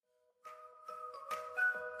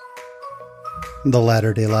The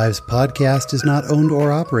Latter-day Lives podcast is not owned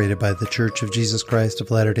or operated by The Church of Jesus Christ of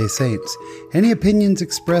Latter-day Saints. Any opinions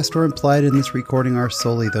expressed or implied in this recording are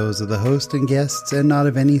solely those of the host and guests and not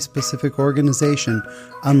of any specific organization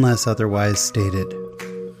unless otherwise stated.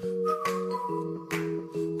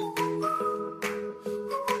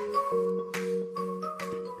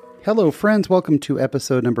 Hello friends, welcome to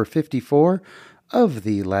episode number 54 of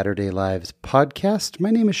the Latter-day Lives podcast. My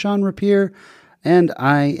name is Sean Rapier, and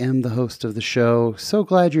I am the host of the show. So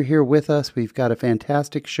glad you're here with us. We've got a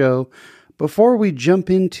fantastic show. Before we jump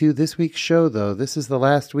into this week's show, though, this is the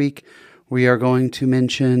last week we are going to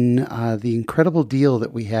mention the incredible deal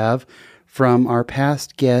that we have from our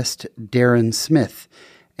past guest, Darren Smith.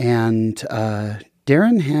 And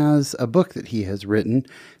Darren has a book that he has written.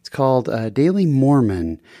 It's called Daily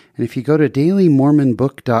Mormon. And if you go to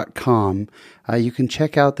dailymormonbook.com, you can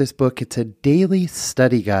check out this book. It's a daily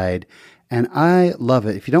study guide. And I love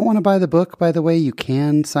it. If you don't want to buy the book, by the way, you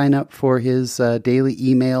can sign up for his daily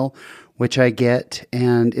email, which I get.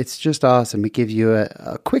 And it's just awesome. It gives you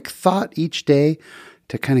a quick thought each day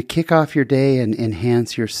to kind of kick off your day and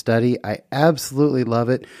enhance your study. I absolutely love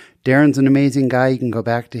it. Darren's an amazing guy. You can go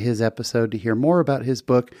back to his episode to hear more about his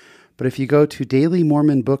book. But if you go to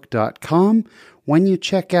dailymormonbook.com, when you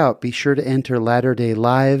check out, be sure to enter Latter-day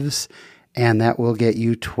Lives, and that will get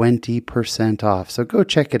you 20% off. So go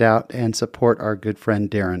check it out and support our good friend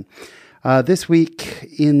Darren. This week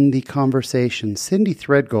in the conversation, Cindy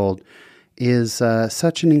Threadgold is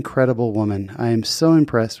such an incredible woman. I am so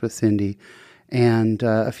impressed with Cindy. And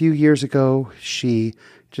a few years ago, she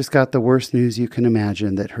just got the worst news you can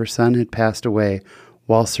imagine, that her son had passed away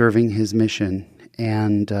while serving his mission.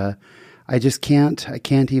 And I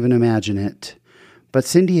can't even imagine it. But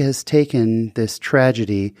Cindy has taken this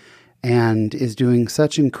tragedy and is doing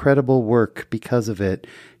such incredible work because of it.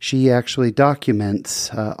 She actually documents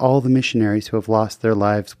all the missionaries who have lost their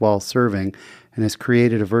lives while serving and has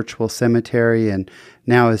created a virtual cemetery and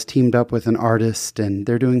now has teamed up with an artist, and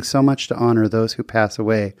they're doing so much to honor those who pass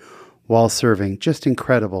away while serving. Just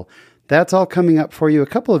incredible. That's all coming up for you. A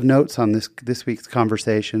couple of notes on this week's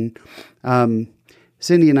conversation.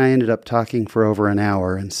 Cindy and I ended up talking for over an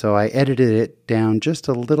hour, and so I edited it down just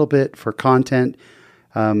a little bit for content.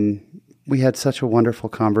 We had such a wonderful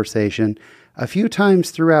conversation. A few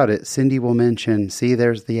times throughout it, Cindy will mention, see,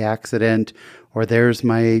 there's the accident, or there's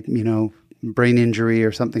my, brain injury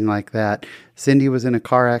or something like that. Cindy was in a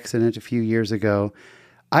car accident a few years ago.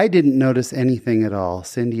 I didn't notice anything at all.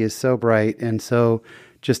 Cindy is so bright and so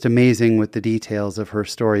just amazing with the details of her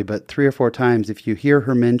story. But 3 or 4 times, if you hear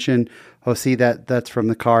her mention, oh, see, that's from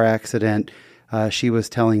the car accident, she was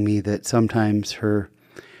telling me that sometimes her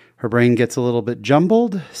brain gets a little bit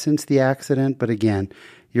jumbled since the accident, but again,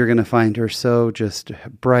 you're going to find her so just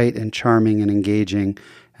bright and charming and engaging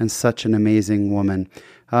and such an amazing woman.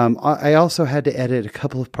 I also had to edit a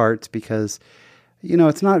couple of parts because,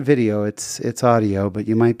 it's not video, it's audio, but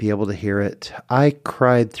you might be able to hear it. I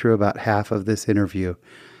cried through about half of this interview,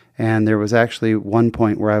 and there was actually one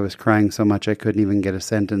point where I was crying so much I couldn't even get a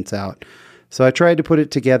sentence out. So I tried to put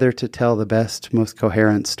it together to tell the best, most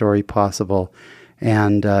coherent story possible.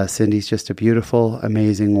 And Cindy's just a beautiful,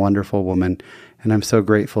 amazing, wonderful woman. And I'm so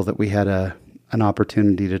grateful that we had an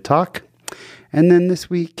opportunity to talk. And then this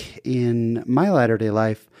week in my Latter-day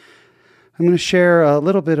Life, I'm going to share a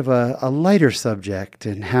little bit of a lighter subject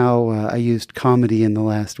and how I used comedy in the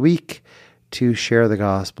last week to share the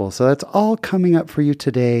gospel. So that's all coming up for you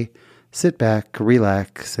today. Sit back,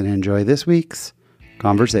 relax, and enjoy this week's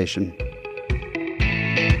conversation.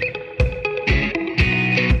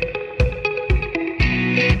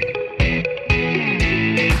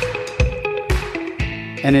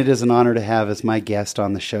 And it is an honor to have as my guest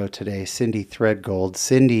on the show today, Cindy Threadgold.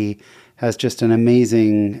 Cindy has just an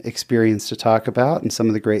amazing experience to talk about and some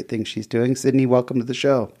of the great things she's doing. Cindy, welcome to the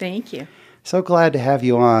show. Thank you. So glad to have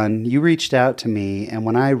you on. You reached out to me, and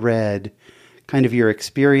when I read kind of your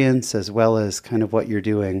experience as well as kind of what you're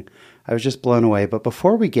doing, I was just blown away. But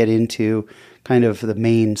before we get into kind of the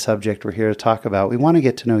main subject we're here to talk about, we want to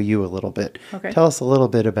get to know you a little bit. Okay. Tell us a little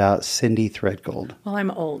bit about Cindy Threadgold. Well,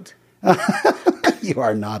 I'm old. You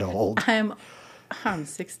are not old. I'm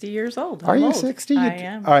 60 years old. Are you old. 60? I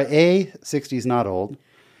am. All right, 60 is not old.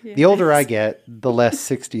 Yes. The older I get, the less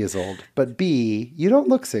 60 is old. But B, you don't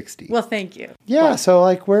look 60. Well, thank you. Yeah, well,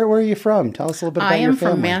 so where are you from? Tell us a little bit about your family. I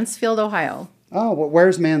am from Mansfield, Ohio. Oh,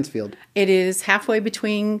 where's Mansfield? It is halfway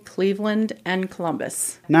between Cleveland and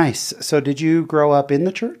Columbus. Nice. So did you grow up in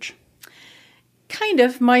the church? Kind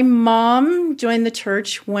of. My mom joined the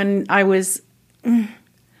church when I was,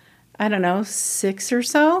 6 or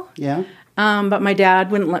so. Yeah. But my dad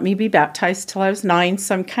wouldn't let me be baptized till I was 9,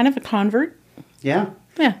 so I'm kind of a convert. Yeah.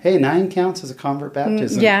 Yeah. Hey, 9 counts as a convert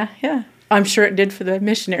baptism. Yeah. I'm sure it did for the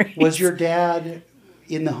missionaries. Was your dad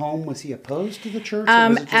in the home? Was he opposed to the church? Or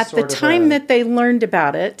was it just At the sort of time that they learned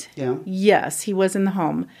about it, Yeah. yes, he was in the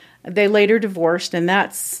home. They later divorced, and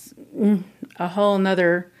that's a whole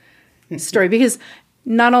nother story, because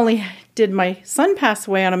not only did my son pass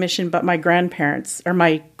away on a mission, but my grandparents, or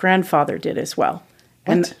my grandfather, did as well.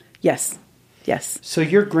 What? And yes. So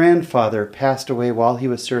your grandfather passed away while he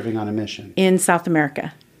was serving on a mission. In South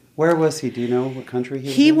America. Where was he? Do you know what country he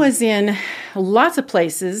was in? He was in lots of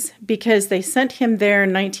places, because they sent him there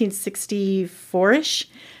in 1964-ish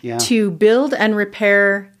to build and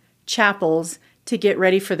repair chapels to get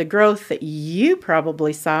ready for the growth that you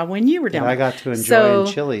probably saw when you were down there. I got to enjoy in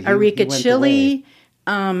Chile. Arica, Chile.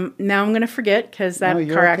 Now I'm going to forget, because that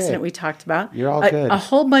car accident we talked about. You're all good. A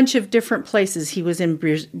whole bunch of different places. He was in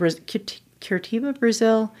Curitiba,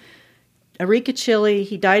 Brazil, Arica, Chile.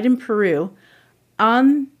 He died in Peru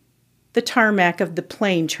on the tarmac of the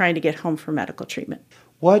plane trying to get home for medical treatment.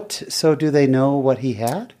 What? So do they know what he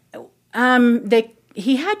had?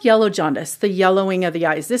 He had yellow jaundice, the yellowing of the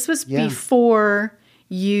eyes. This was before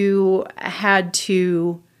you had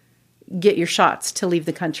to get your shots to leave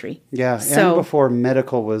the country. Yeah, so, and before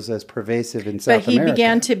medical was as pervasive in South America. But he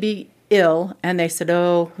began to be ill, and they said,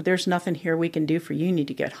 "Oh, there's nothing here we can do for you. You need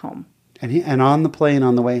to get home." And on the plane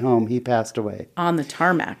on the way home, he passed away. On the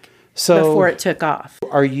tarmac. Before it took off.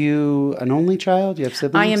 Are you an only child? Do you have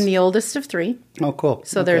siblings? I am the oldest of 3. Oh, cool.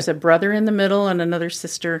 So there's a brother in the middle and another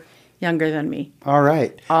sister younger than me. All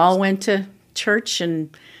right. All went to church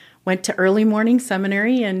and went to early morning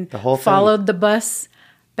seminary and followed the bus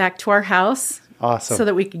back to our house. Awesome. So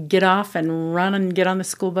that we could get off and run and get on the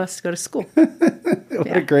school bus to go to school.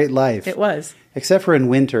 What a great life. It was. Except for in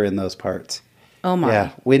winter in those parts. Oh, my.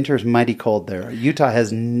 Yeah, winter's mighty cold there. Utah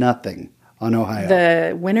has nothing on Ohio.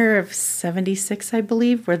 The winter of 76, I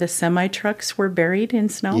believe, where the semi-trucks were buried in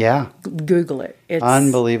snow. Yeah. Google it. It's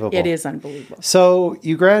unbelievable. It is unbelievable. So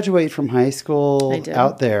you graduate from high school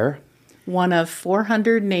out there. One of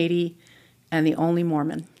 480 and the only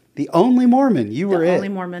Mormon. The only Mormon. You were it. The only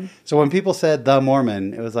Mormon. So when people said the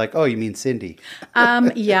Mormon, it was like, oh, you mean Cindy.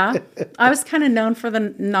 Yeah. I was kind of known for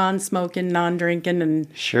the non-smoking, non-drinking. And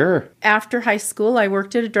sure. After high school, I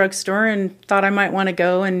worked at a drugstore and thought I might want to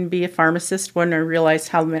go and be a pharmacist. When I realized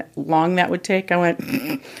how long that would take, I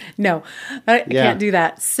went, no, I can't do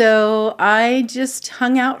that. So I just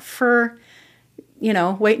hung out for,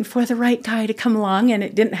 waiting for the right guy to come along, and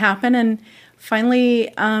it didn't happen. And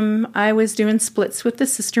finally, I was doing splits with the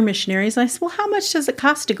sister missionaries. And I said, well, how much does it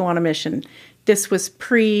cost to go on a mission? This was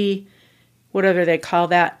whatever they call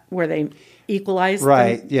that, where they equalize.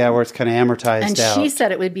 Right, where it's kind of amortized and out. And she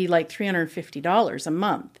said it would be like $350 a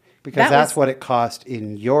month. Because that's what it cost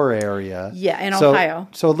in your area. Yeah, in Ohio.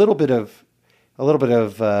 So a little bit of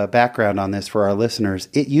background on this for our listeners.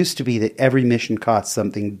 It used to be that every mission cost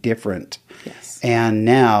something different. Yes. And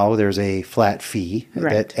now there's a flat fee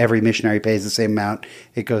that every missionary pays the same amount.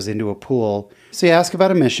 It goes into a pool. So you ask about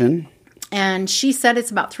a mission. And she said it's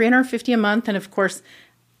about $350 a month. And of course,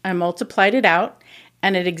 I multiplied it out,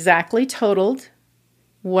 and it exactly totaled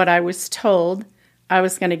what I was told I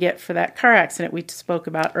was going to get for that car accident we spoke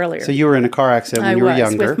about earlier. So you were in a car accident when you were younger. I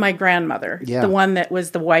was with my grandmother, the one that was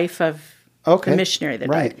the wife of the missionary that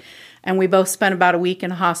died. And we both spent about a week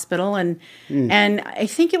in a hospital. And I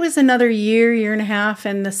think it was another year and a half,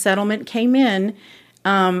 and the settlement came in.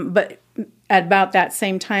 But at about that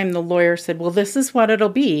same time, the lawyer said, well, this is what it'll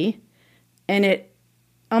be. And it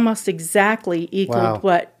almost exactly equaled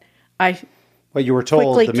what you were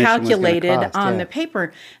told quickly the mission calculated was cost, on the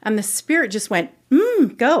paper. And the Spirit just went,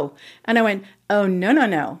 go. And I went, oh,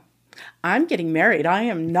 no. I'm getting married. I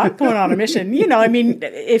am not going on a mission.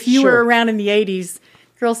 If you were around in the 80s,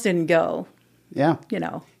 girls didn't go. Yeah.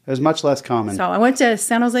 It was much less common. So I went to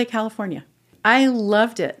San Jose, California. I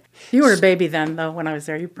loved it. You were a baby then, though, when I was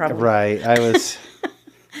there. You probably... Right.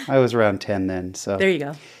 I was around 10 then. So there you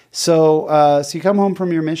go. So you come home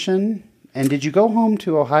from your mission, and did you go home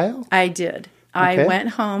to Ohio? I did. I went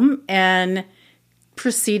home and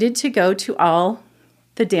proceeded to go to all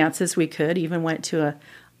the dances we could. Even went to a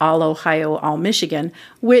All Ohio, All Michigan,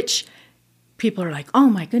 which people are like, oh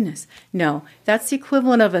my goodness. No, that's the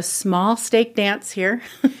equivalent of a small stake dance here.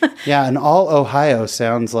 Yeah, and All Ohio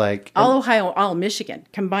sounds like... All Ohio, All Michigan,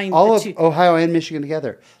 combined all the two. All of Ohio and Michigan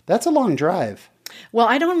together. That's a long drive. Well,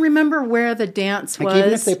 I don't remember where the dance was.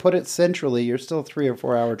 Even if they put it centrally, you're still a 3 or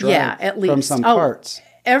 4 hour drive. Yeah, at least. From some parts.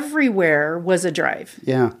 Everywhere was a drive.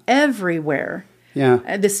 Yeah. Everywhere.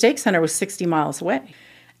 Yeah. The stake center was 60 miles away.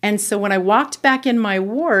 And so when I walked back in my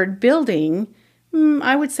ward building,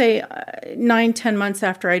 I would say 9-10 months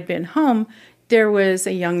after I'd been home, there was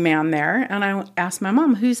a young man there, and I asked my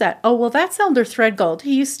mom, who's that? Oh, well, that's Elder Threadgold.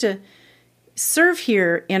 He used to serve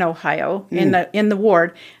here in Ohio in the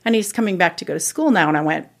ward, and he's coming back to go to school now. And I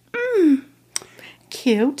went,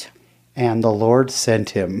 cute. And the Lord sent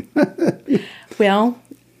him. Well,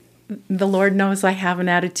 the Lord knows I have an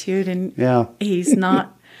attitude, and he's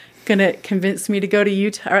not going to convince me to go to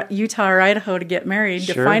Utah or Idaho to get married,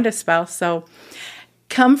 to find a spouse. So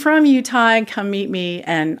come from Utah and come meet me,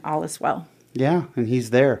 and all is well. Yeah, and he's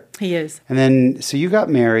there. He is. And then, so you got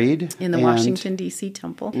married. In the Washington, D.C.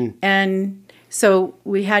 temple. And so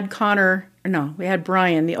we had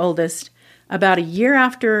Brian, the oldest, about a year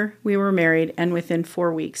after we were married, and within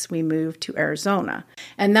 4 weeks, we moved to Arizona.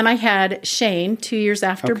 And then I had Shane 2 years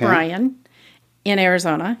after Brian in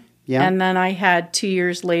Arizona. Yeah. And then I had 2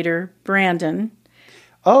 years later, Brandon.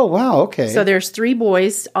 Oh, wow, okay. So there's 3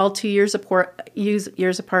 boys, all 2 years apart,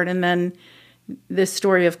 and then this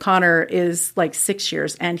story of Connor is like 6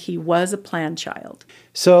 years, and he was a planned child.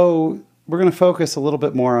 So we're going to focus a little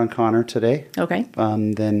bit more on Connor today. Okay.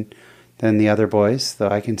 Than the other boys, though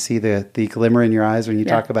I can see the glimmer in your eyes when you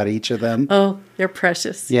talk about each of them. Oh, they're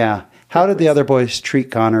precious. Yeah. How did the other boys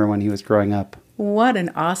treat Connor when he was growing up? What an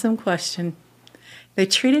awesome question. They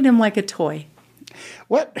treated him like a toy.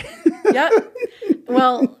 What? Yep.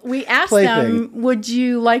 Well, we asked them, would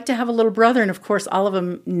you like to have a little brother? And of course, all of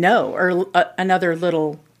them no, or another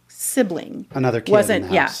little sibling. Another kid in the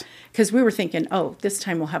house. Yeah, because we were thinking, oh, this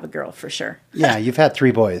time we'll have a girl for sure. Yeah, you've had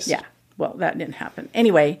 3 boys. Yeah. Well, that didn't happen.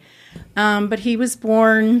 Anyway, but he was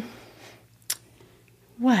born,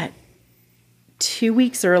 2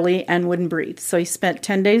 weeks early and wouldn't breathe. So he spent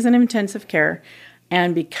 10 days in intensive care.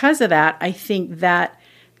 And because of that, I think that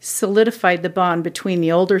solidified the bond between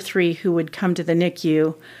the older 3 who would come to the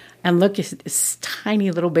NICU and look at this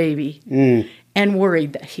tiny little baby and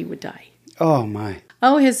worried that he would die. Oh, my.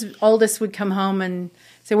 Oh, his oldest would come home and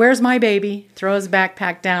say, where's my baby? Throw his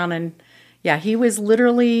backpack down. And yeah, he was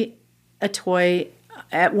literally a toy.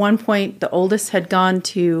 At one point, the oldest had gone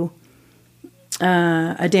to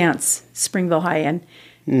a dance, Springville High, and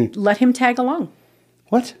let him tag along.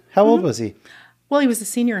 What? How old was he? Well, he was a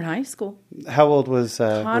senior in high school. How old was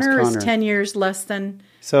Connor? Is 10 years less than...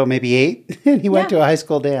 So maybe 8? And he went to a high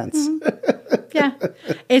school dance. Mm-hmm. Yeah.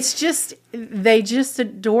 It's just, they just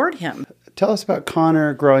adored him. Tell us about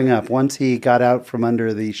Connor growing up. Once he got out from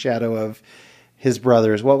under the shadow of his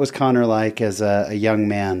brothers, what was Connor like as a young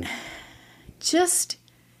man? Just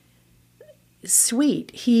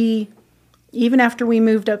sweet. Even after we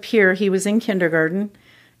moved up here, he was in kindergarten.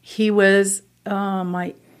 He was,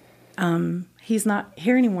 he's not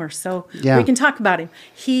here anymore, so we can talk about him.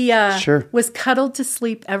 He was cuddled to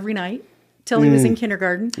sleep every night till he was in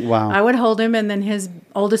kindergarten. Wow. I would hold him, and then his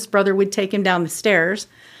oldest brother would take him down the stairs.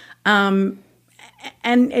 And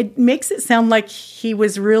it makes it sound like he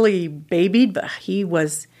was really babied, but he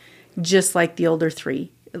was just like the older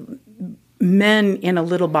 3. Men in a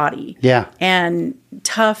little body. Yeah. And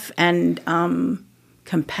tough and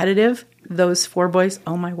competitive. Those 4 boys,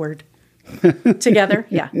 oh my word. Together,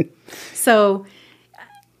 yeah. So,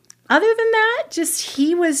 other than that,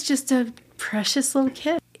 he was just a precious little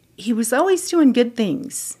kid. He was always doing good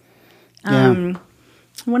things. One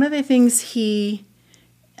of the things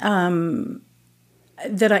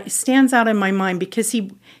that stands out in my mind, because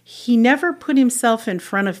he never put himself in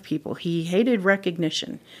front of people. He hated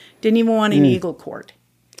recognition. Didn't even want an Eagle Cord.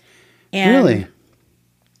 And really?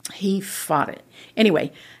 He fought it.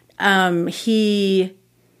 Anyway, he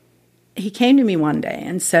came to me one day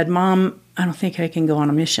and said, Mom, I don't think I can go on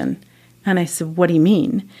a mission. And I said, what do you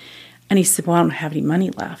mean? And he said, well, I don't have any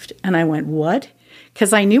money left. And I went, what?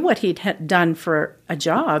 Because I knew what he'd done for a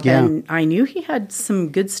job, and I knew he had some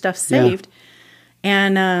good stuff saved. Yeah.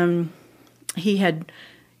 And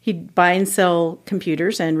he'd buy and sell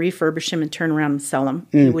computers and refurbish them and turn around and sell them.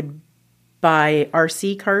 He would buy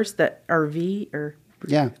RC cars, that RV or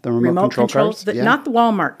the remote control cars. Not the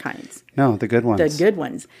Walmart kinds. No, the good ones. The good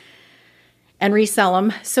ones. And resell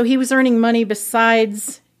them. So he was earning money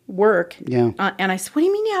besides work. Yeah. And I said, what do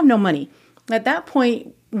you mean you have no money? At that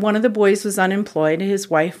point, one of the boys was unemployed. His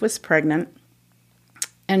wife was pregnant.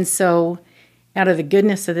 And so out of the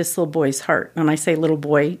goodness of this little boy's heart, and I say little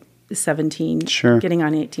boy, 17, getting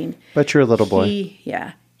on 18. But you're a little boy.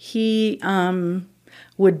 He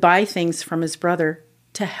would buy things from his brother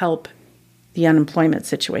to help the unemployment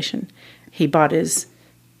situation. He bought his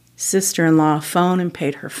sister-in-law a phone and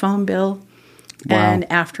paid her phone bill. Wow.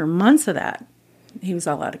 And after months of that, he was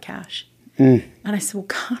all out of cash. And I said, well,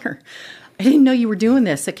 Connor, I didn't know you were doing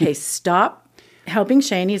this. Okay, stop helping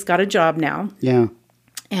Shane. He's got a job now. Yeah.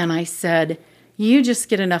 And I said, you just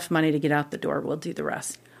get enough money to get out the door. We'll do the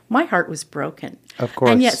rest. my heart was broken. Of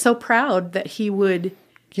course. And yet so proud that he would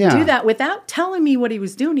do that without telling me what he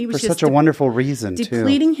was doing. He was for just such a wonderful reason,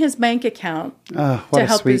 depleting his bank account to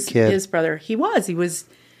help his brother. He was.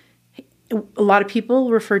 A lot of people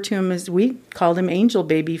refer to him as, we called him Angel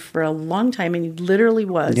Baby for a long time, and he literally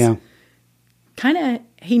was. Yeah.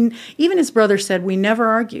 Even his brother said, we never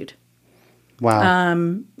argued.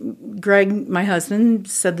 Wow. Greg, my husband,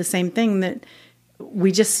 said the same thing, that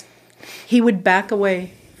he would back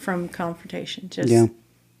away from confrontation.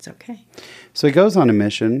 It's okay. So he goes on a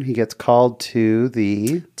mission. He gets called to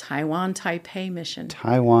the Taiwan Taipei mission.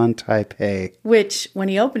 Taiwan Taipei. Which, when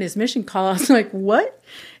he opened his mission call, I was like, what?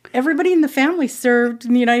 Everybody in the family served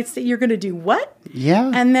in the United States. You're going to do what?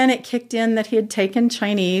 Yeah. And then it kicked in that he had taken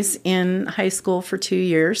Chinese in high school for 2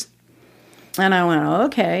 years. And I went,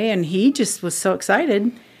 okay. And he just was so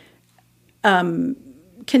excited.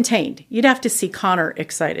 Contained. You'd have to see Connor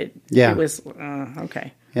excited. Yeah. It was,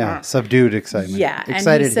 okay. Yeah, subdued excitement. Yeah.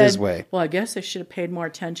 Excited and he said, his way. Well, I guess I should have paid more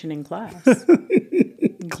attention in class.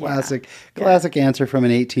 Classic answer from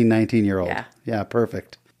an 18, 19-year-old. Yeah. Yeah,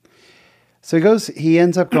 perfect. So he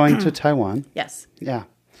ends up going to Taiwan. Yes. Yeah.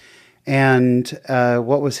 And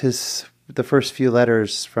what was the first few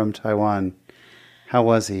letters from Taiwan? How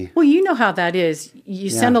was he? Well, you know how that is. You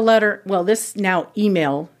send a letter, this now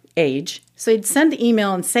email age. So he'd send the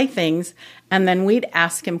email and say things, and then we'd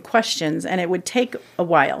ask him questions, and it would take a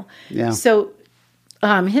while. Yeah. So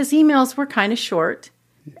his emails were kind of short,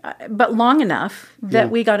 but long enough that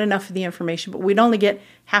we got enough of the information. But we'd only get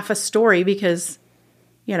half a story because,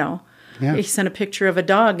 he sent a picture of a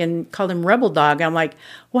dog and called him Rebel Dog. I'm like,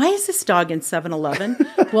 why is this dog in 7-Eleven?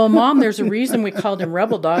 Well, Mom, there's a reason we called him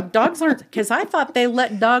Rebel Dog. Dogs aren't, because I thought they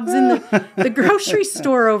let dogs in the grocery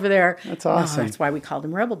store over there. That's awesome. No, that's why we called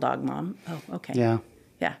him Rebel Dog, Mom. Oh, okay. Yeah.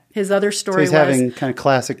 Yeah. His other story so he's having kind of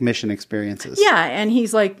classic mission experiences. Yeah, and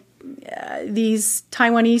he's like, these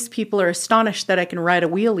Taiwanese people are astonished that I can ride a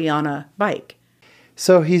wheelie on a bike.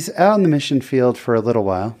 So he's out in the mission field for a little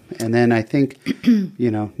while, and then I think,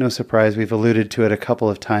 no surprise, we've alluded to it a couple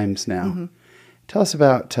of times now. Mm-hmm. Tell us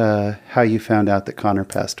about how you found out that Connor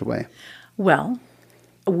passed away. Well,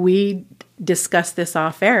 we discussed this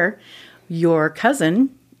off air. Your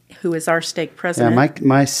cousin, who is our stake president. Yeah,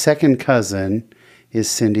 my second cousin is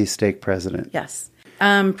Cindy's stake president. Yes.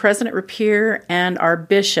 President Rapier and our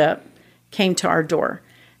bishop came to our door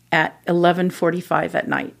at 11:45 at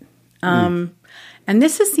night. And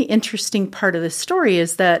this is the interesting part of the story,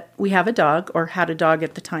 is that we have a dog, or had a dog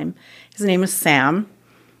at the time. His name was Sam,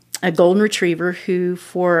 a golden retriever who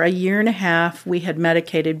for 1.5 years we had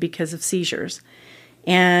medicated because of seizures.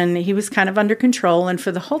 And he was kind of under control. And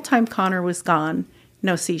for the whole time Connor was gone,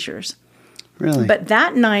 no seizures. Really? But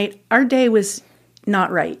that night, our day was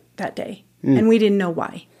not right that day. And we didn't know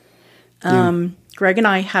why. Greg and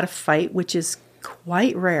I had a fight, which is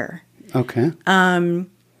quite rare. Okay.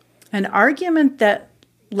 An argument that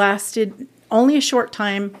lasted only a short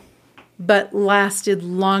time, but lasted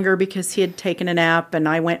longer because he had taken a nap and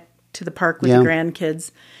I went to the park with the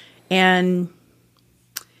grandkids. And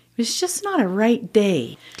it was just not a right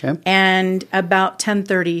day. Okay. And about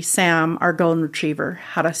 10:30, Sam, our golden retriever,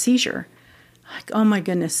 had a seizure. Like, oh my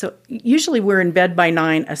goodness. So usually we're in bed by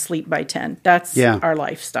 9, asleep by 10. That's our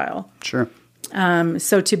lifestyle. Sure.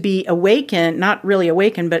 So to be awakened, not really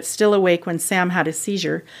awakened, but still awake when Sam had a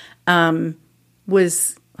seizure,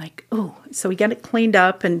 was like, oh. So we got it cleaned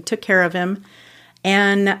up and took care of him.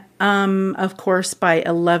 And, of course, by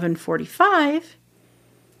 11:45,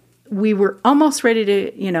 we were almost ready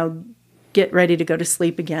to, get ready to go to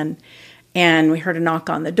sleep again. And we heard a knock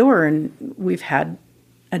on the door, and we've had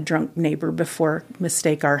a drunk neighbor before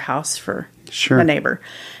mistake our house for the neighbor.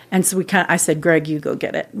 And so I said, Greg, you go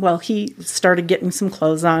get it. Well, he started getting some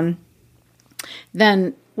clothes on.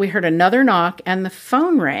 Then we heard another knock, and the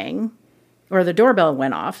phone rang, or the doorbell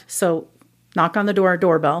went off. So knock on the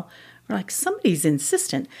doorbell. We're like, somebody's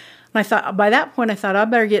insistent. And I thought, by that point, I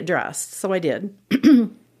better get dressed. So I did.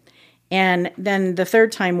 And then the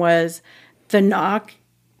third time was the knock,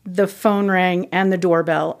 the phone rang, and the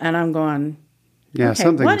doorbell. And I'm going, okay,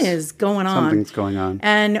 what is going on? Something's going on.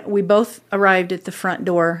 And we both arrived at the front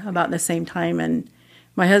door about the same time. And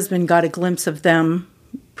my husband got a glimpse of them,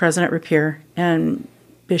 President Rapier and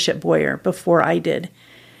Bishop Boyer, before I did.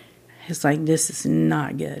 He's like, this is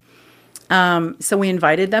not good. So we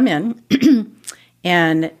invited them in.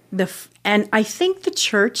 and I think the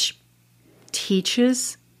church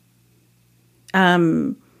teaches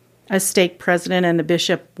a stake president and the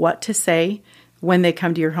bishop what to say when they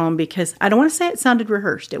come to your home, because I don't want to say it sounded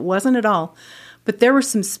rehearsed. It wasn't at all. But there were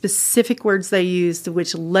some specific words they used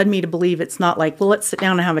which led me to believe it's not like, well, let's sit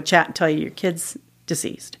down and have a chat and tell you your kid's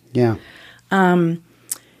deceased. Yeah.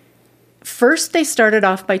 First, they started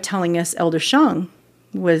off by telling us Elder Shang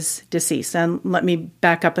was deceased. And let me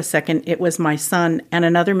back up a second. It was my son and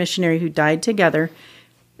another missionary who died together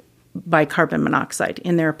by carbon monoxide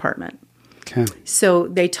in their apartment. Okay. So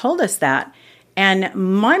they told us that. And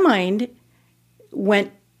my mind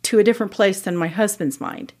went to a different place than my husband's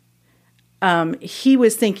mind. He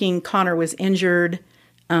was thinking Connor was injured.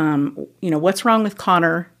 What's wrong with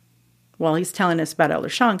Connor? Well, he's telling us about Elder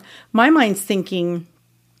Shang. My mind's thinking,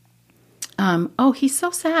 he's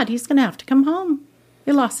so sad. He's going to have to come home.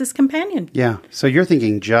 He lost his companion. Yeah. So you're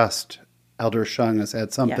thinking just Elder Shang has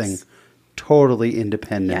had something totally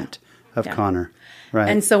independent of Connor. Right.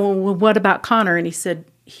 And so, well, what about Connor? And he said,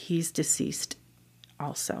 he's deceased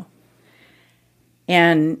also.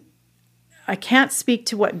 And I can't speak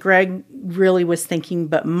to what Greg really was thinking,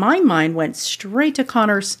 but my mind went straight to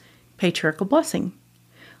Connor's patriarchal blessing,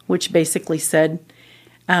 which basically said,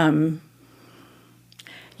 you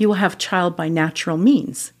will have child by natural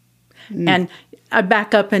means. And I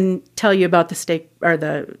back up and tell you about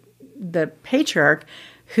the patriarch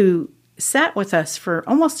who sat with us for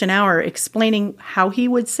almost an hour explaining how he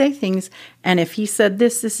would say things. And if he said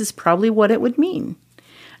this is probably what it would mean.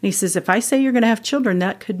 And he says, if I say you're going to have children,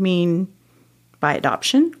 that could mean by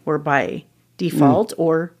adoption or by default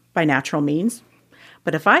or by natural means.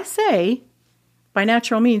 But if I say by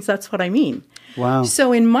natural means, that's what I mean. Wow.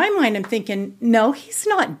 So in my mind, I'm thinking, no, he's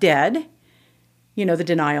not dead. The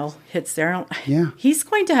denial hits there. Yeah. He's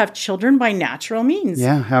going to have children by natural means.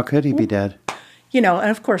 Yeah. How could he be dead? And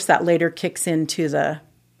of course that later kicks into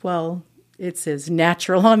it's as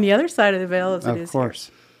natural on the other side of the veil as it is. Of course.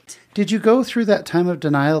 Here. Did you go through that time of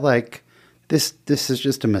denial like, this is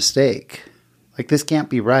just a mistake? Like, this can't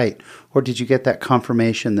be right? Or did you get that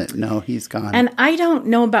confirmation that, no, he's gone? And I don't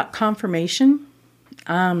know about confirmation,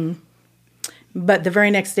 but the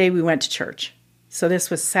very next day we went to church. So this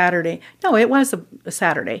was Saturday. No, it was a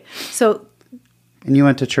Saturday. So... And you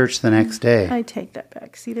went to church the next day. I take that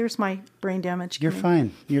back. See, there's my brain damage. You're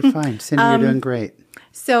fine. You're fine. Cindy, you're doing great.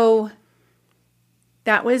 So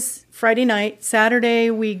that was Friday night.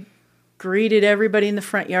 Saturday, we greeted everybody in the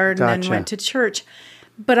front yard and then went to church.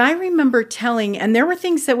 But I remember telling, and there were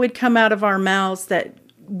things that would come out of our mouths that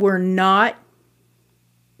were not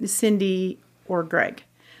Cindy or Greg.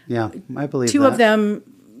 Yeah, I believe Two of them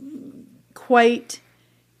quite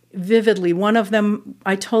vividly. One of them,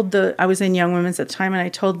 I was in Young Women's at the time, and I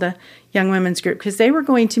told the Young Women's group, because they were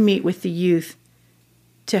going to meet with the youth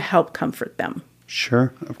to help comfort them.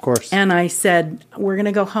 Sure, of course. And I said, we're going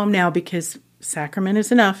to go home now because sacrament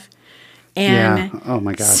is enough. And oh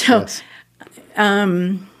my gosh, so, yes.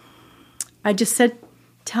 I just said,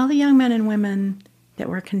 tell the young men and women that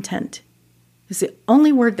we're content. It was the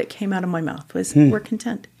only word that came out of my mouth was, we're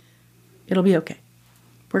content. It'll be okay.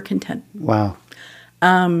 We're content. Wow.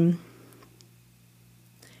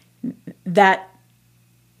 That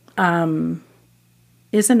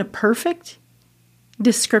isn't a perfect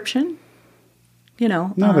description,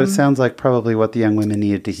 No, but it sounds like probably what the young women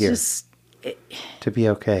needed to hear. To be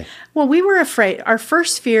okay. Well, we were afraid. Our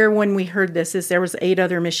first fear when we heard this is there was 8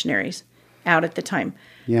 other missionaries out at the time.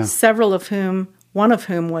 Yeah. One of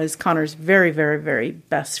whom was Connor's very, very, very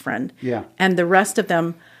best friend. Yeah. And the rest of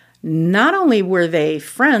them, not only were they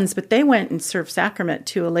friends, but they went and served sacrament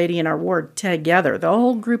to a lady in our ward together, the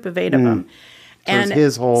whole group of 8 of them. So and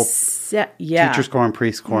his whole teacher's quorum,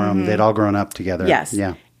 priest quorum, they'd all grown up together. Yes.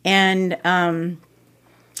 Yeah. And,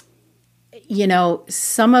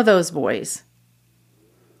 some of those boys,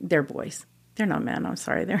 they're boys. They're not men. I'm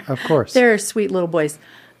sorry. Of course. They're sweet little boys.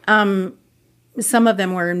 Some of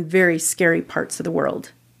them were in very scary parts of the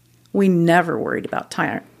world. We never worried about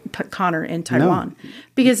Connor in Taiwan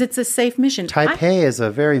because it's a safe mission. Taipei is a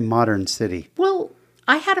very modern city. Well,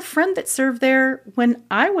 I had a friend that served there when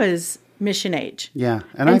I was mission age. Yeah.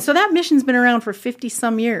 And so that mission's been around for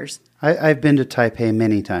 50-some years. I've been to Taipei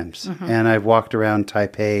many times, and I've walked around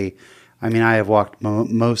Taipei. I mean, I have walked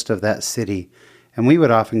most of that city. And we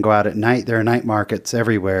would often go out at night. There are night markets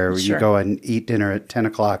everywhere. Sure. You go and eat dinner at 10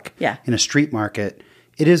 o'clock in a street market.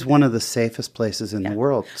 It is one of the safest places in the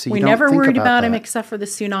world. So we never worried about him except for the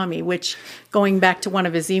tsunami, which, going back to one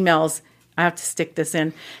of his emails, I have to stick this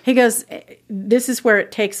in. He goes, this is where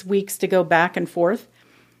it takes weeks to go back and forth.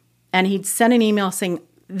 And he'd send an email saying,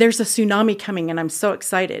 there's a tsunami coming and I'm so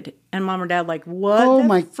excited. And Mom or Dad like, what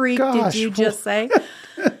the freak did you just say?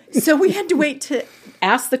 So we had to wait to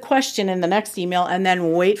ask the question in the next email and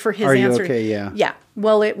then wait for his answer. Are you okay? Yeah. Yeah.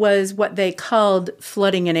 Well, it was what they called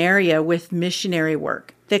flooding an area with missionary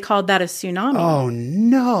work. They called that a tsunami. Oh,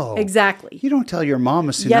 no. Exactly. You don't tell your mom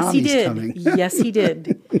a tsunami's coming. Yes, he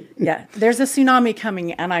did. Yeah. There's a tsunami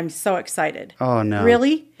coming, and I'm so excited. Oh, no.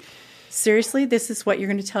 Really? Seriously? This is what you're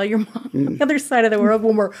going to tell your mom on the other side of the world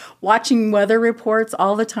when we're watching weather reports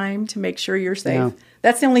all the time to make sure you're safe? Yeah.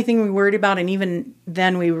 That's the only thing we worried about. And even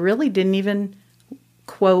then, we really didn't even,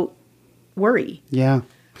 quote, worry. Yeah.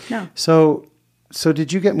 No. So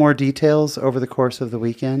did you get more details over the course of the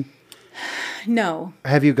weekend? No.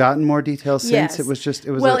 Have you gotten more details since? Yes. It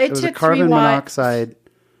was Well, it a took carbon 3 monoxide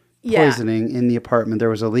poisoning in the apartment. There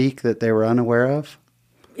was a leak that they were unaware of?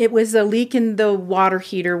 It was a leak in the water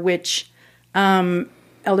heater, which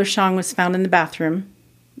Elder Shang was found in the bathroom,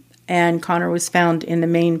 and Connor was found in the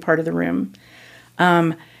main part of the room.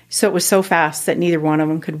 So it was so fast that neither one of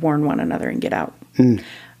them could warn one another and get out.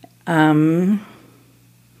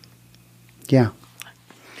 Yeah.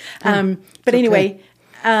 But anyway,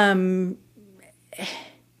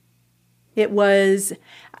 it was,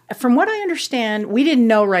 from what I understand, we didn't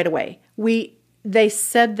know right away. They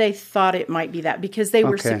said they thought it might be that because they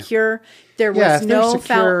were secure. There was no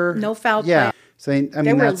foul play. So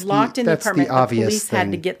they were locked in the apartment. The police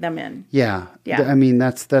had to get them in. Yeah. I mean,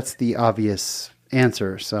 that's the obvious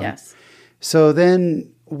answer. So yes. So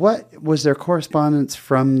then, what was there correspondence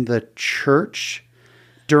from the church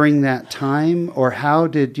during that time, or how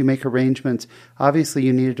did you make arrangements? Obviously,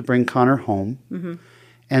 you needed to bring Connor home. Mm-hmm.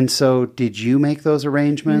 And so, did you make those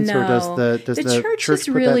arrangements, or does the church is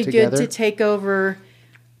put really that together? Good to take over?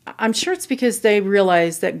 I'm sure it's because they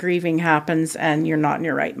realize that grieving happens and you're not in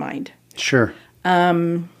your right mind. Sure.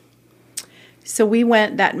 So we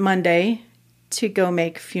went that Monday to go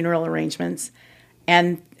make funeral arrangements,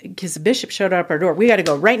 and because the bishop showed up at our door, we got to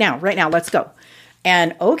go right now, let's go.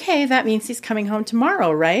 And okay, that means he's coming home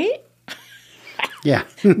tomorrow, right? Yeah.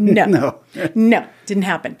 No, didn't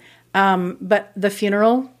happen. But the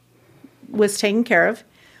funeral was taken care of.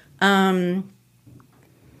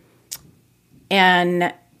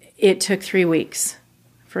 And it took 3 weeks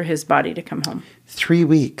for his body to come home. 3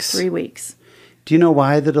 weeks? 3 weeks. Do you know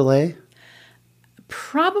why the delay?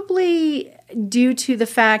 Probably due to the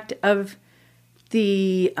fact of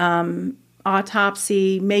the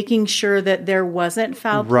autopsy, making sure that there wasn't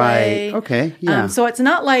foul play. Right. Okay. Yeah. So it's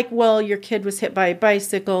not like, well, your kid was hit by a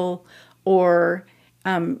bicycle or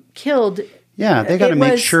killed. Yeah, they got to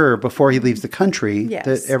make sure before he leaves the country yes.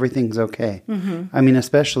 that everything's okay. Mm-hmm. I mean,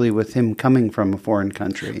 especially with him coming from a foreign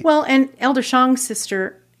country. Well, and Elder Shang's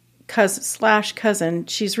sister, cousin,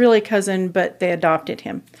 she's really cousin, but they adopted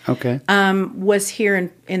him. Okay. Was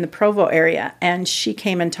here in the Provo area, and she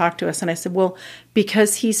came and talked to us, and I said, well,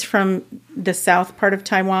 because he's from the south part of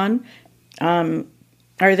Taiwan,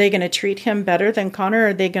 are they going to treat him better than Connor? Or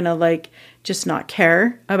are they going to just not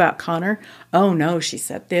care about Connor? Oh no, she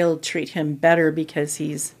said they'll treat him better because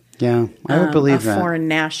he's I would believe a foreign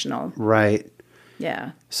national. Right.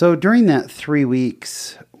 Yeah. So during that 3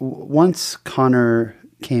 weeks, once Connor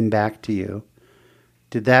came back to you,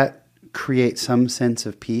 did that create some sense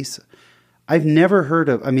of peace? I've never heard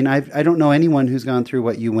of. I mean, I don't know anyone who's gone through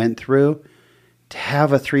what you went through. To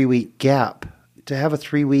have a 3 week gap, to have a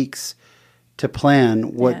 3 weeks to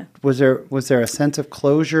plan, was there a sense of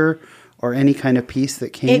closure or any kind of peace that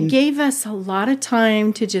came? It gave us a lot of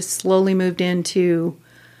time to just slowly move into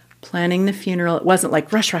planning the funeral. It wasn't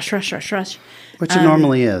like rush. Which it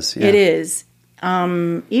normally is. Yeah. It is.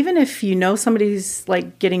 Even if you know somebody's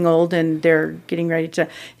getting old and they're getting ready to,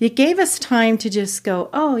 it gave us time to just go,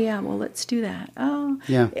 oh yeah, well, let's do that. Oh,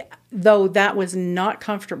 yeah. Though that was not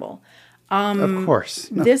comfortable. Of course.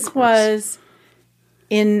 This was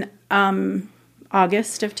in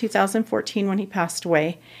August of 2014 when he passed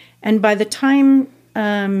away. And by the time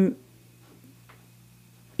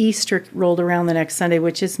Easter rolled around the next Sunday,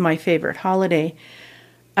 which is my favorite holiday,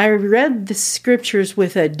 I read the scriptures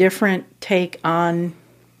with a different take on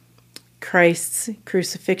Christ's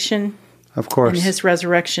crucifixion, of course, and his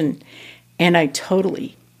resurrection. And I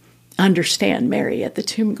totally understand Mary at the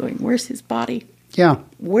tomb going, where's his body? Yeah.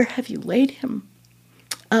 Where have you laid him?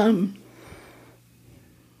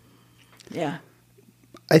 Yeah.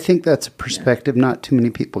 I think that's a perspective not too many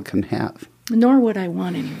people can have. Nor would I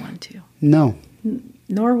want anyone to. No.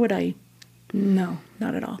 Nor would I. No,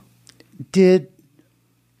 not at all.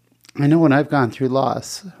 I know when I've gone through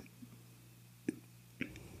loss,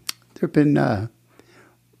 there have been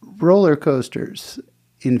roller coasters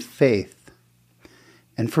in faith.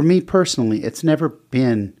 And for me personally, it's never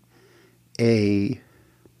been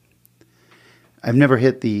I've never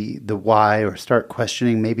hit the why or start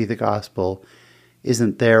questioning maybe the gospel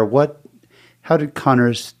isn't there. How did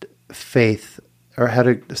Connor's faith, or how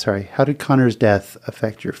did Connor's death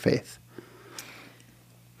affect your faith?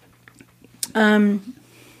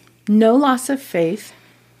 No loss of faith.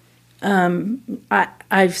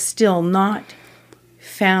 I've still not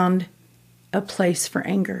found a place for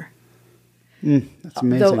anger. That's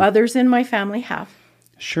amazing. Though others in my family have.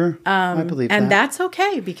 Sure, I believe that. And that's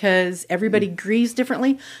okay because everybody grieves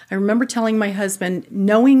differently. I remember telling my husband,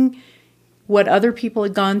 knowing what other people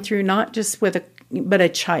had gone through, not just but a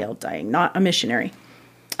child dying, not a missionary,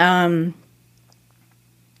 that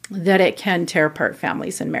it can tear apart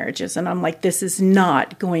families and marriages. And I'm like, this is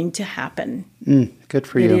not going to happen. Good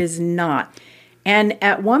for you. It is not. And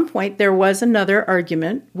at one point, there was another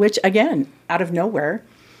argument, which, again, out of nowhere.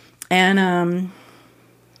 And I'm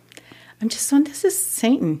just saying, this is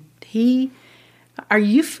Satan. Are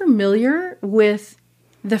you familiar with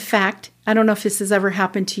the fact, I don't know if this has ever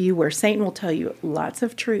happened to you, where Satan will tell you lots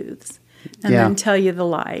of truths and then tell you the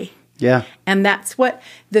lie. Yeah. And that's what,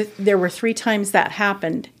 there were 3 times that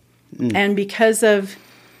happened. And because of,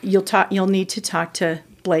 you'll need to talk to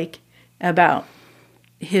Blake about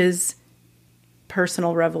his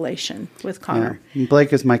personal revelation with Connor. Yeah.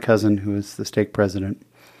 Blake is my cousin who is the stake president.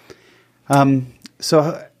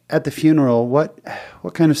 So at the funeral, what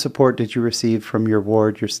kind of support did you receive from your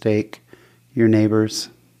ward, your stake, your neighbors?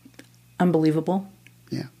 Unbelievable.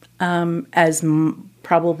 Yeah.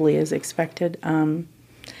 Probably as expected.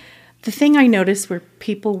 The thing I noticed were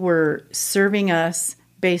people were serving us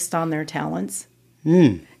based on their talents.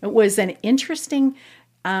 It was an interesting...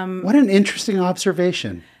 what an interesting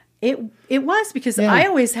observation. It was because I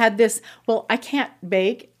always had this, well, I can't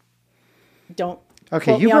bake. Don't.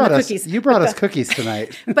 Okay, you brought us cookies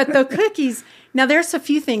tonight. But the cookies, now there's a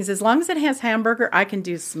few things. As long as it has hamburger, I can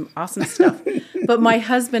do some awesome stuff. But my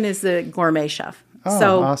husband is the gourmet chef. Oh,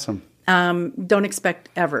 so, awesome. Don't expect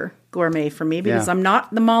ever gourmet from me because I'm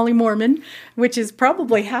not the Molly Mormon, which is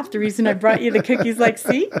probably half the reason I brought you the cookies. Like,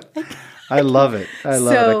 see? I love it. I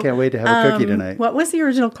love it. I can't wait to have a cookie tonight. What was the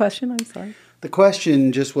original question? I'm sorry. The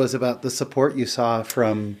question just was about the support you saw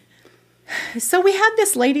from... So we had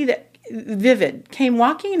this lady that, Vivid, came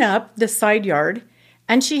walking up the side yard,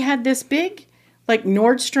 and she had this big, like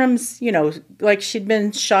Nordstrom's, like she'd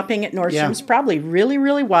been shopping at Nordstrom's, probably really,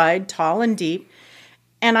 really wide, tall and deep.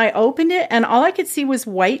 And I opened it, and all I could see was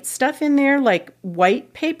white stuff in there, like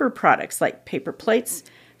white paper products, like paper plates,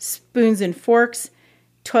 spoons and forks,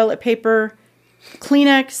 toilet paper,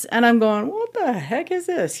 Kleenex. And I'm going, what the heck is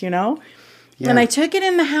this, Yeah. And I took it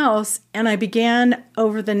in the house, and I began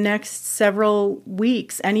over the next several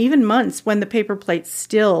weeks and even months when the paper plates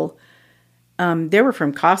still, they were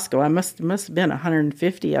from Costco. I must have been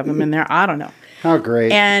 150 of them in there. I don't know. How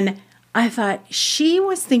great. And I thought she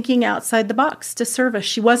was thinking outside the box to serve us.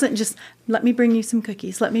 She wasn't just, let me bring you some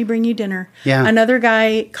cookies. Let me bring you dinner. Yeah. Another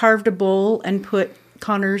guy carved a bowl and put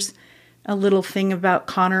a little thing about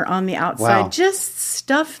Connor on the outside. Wow. Just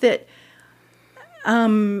stuff that...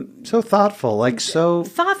 so thoughtful, and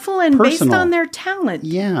personal. Based on their talent.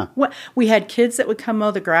 Yeah. We had kids that would come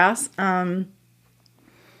mow the grass.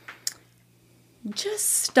 Just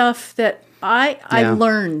stuff that I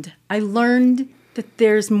learned. I learned that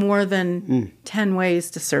there's more than 10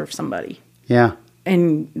 ways to serve somebody. Yeah.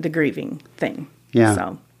 In the grieving thing. Yeah.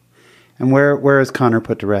 So. And where is Connor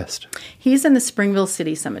put to rest? He's in the Springville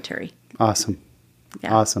City Cemetery. Awesome.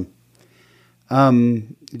 Yeah. Awesome.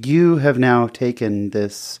 You have now taken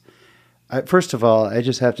this. First of all, I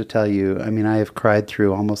just have to tell you, I have cried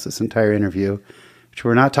through almost this entire interview, which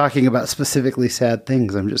we're not talking about specifically sad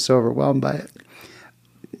things. I'm just so overwhelmed by it.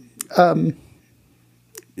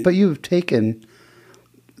 But you've taken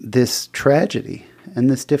this tragedy and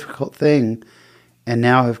this difficult thing and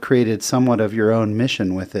now have created somewhat of your own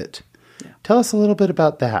mission with it. Yeah. Tell us a little bit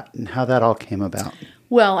about that and how that all came about.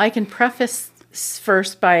 Well, I can preface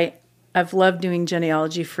first by I've loved doing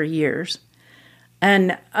genealogy for years.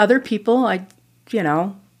 And other people,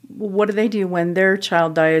 what do they do when their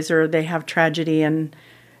child dies or they have tragedy and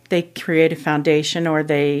they create a foundation or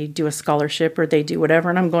they do a scholarship or they do whatever?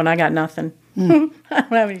 And I'm going, I got nothing. I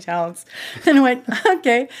don't have any talents. And I went,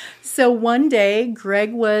 okay. So one day,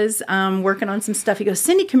 Greg was working on some stuff. He goes,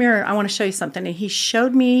 Cindy, come here. I want to show you something. And he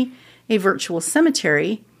showed me a virtual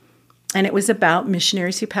cemetery. And it was about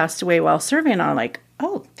missionaries who passed away while serving. And I'm like,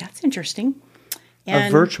 oh, that's interesting. And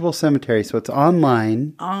a virtual cemetery. So it's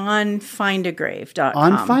online. On findagrave.com.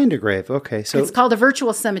 On Find a Grave. Okay. So it's called a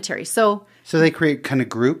virtual cemetery. So they create kind of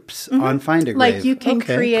groups on Find a Grave. Like you can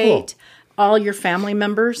create all your family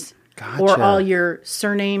members or all your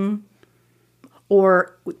surname,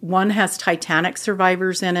 or one has Titanic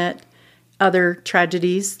survivors in it, other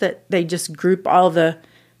tragedies that they just group all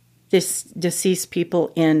this deceased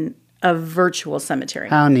people in a virtual cemetery.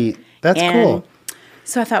 How neat. That's cool.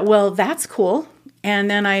 So I thought, well, that's cool. And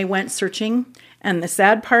then I went searching. And the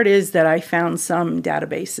sad part is that I found some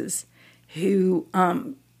databases who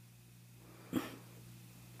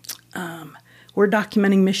were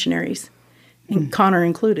documenting missionaries, and Connor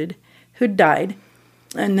included, who died.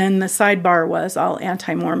 And then the sidebar was all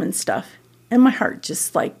anti-Mormon stuff. And my heart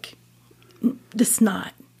just like, this is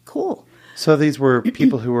not cool. So these were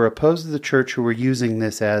people who were opposed to the church who were using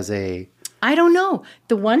this as a... I don't know.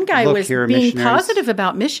 The one guy was being positive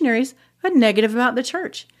about missionaries, but negative about the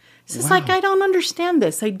church. So it's like, I don't understand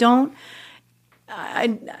this. I don't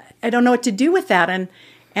know what to do with that.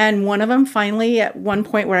 And one of them finally, at one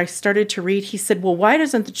point where I started to read, he said, well, why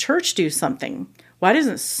doesn't the church do something? Why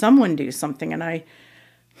doesn't someone do something? And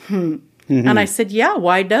and I said, yeah,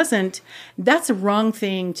 why doesn't? That's a wrong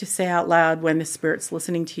thing to say out loud when the Spirit's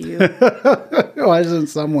listening to you. Why doesn't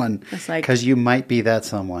someone? It's like, because you might be that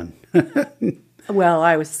someone. Well,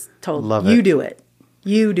 I was told, do it.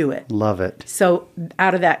 You do it. Love it. So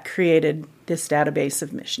out of that created this database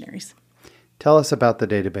of missionaries. Tell us about the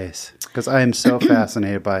database, because I am so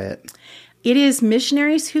fascinated by it. It is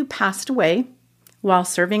missionaries who passed away while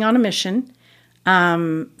serving on a mission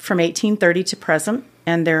from 1830 to present,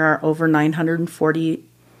 and there are over 940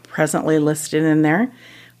 presently listed in there.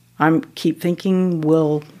 I keep thinking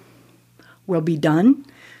we'll be done.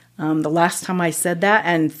 The last time I said that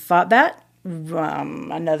and thought that,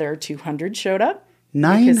 another 200 showed up.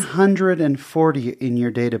 940 in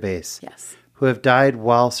your database. Yes. Who have died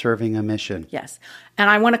while serving a mission. Yes. And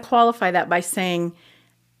I want to qualify that by saying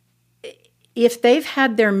if they've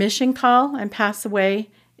had their mission call and pass away,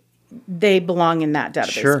 they belong in that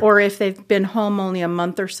database. Sure. Or if they've been home only a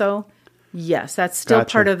month or so, yes, that's still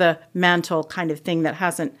part of the mantle kind of thing that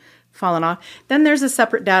hasn't fallen off. Then there's a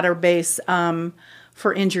separate database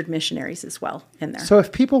for injured missionaries as well in there. So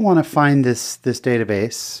if people want to find this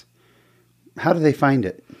database, how do they find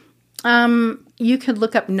it? You could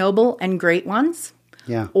look up Noble and Great Ones,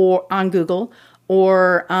 or on Google,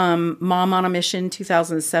 or Mom on a Mission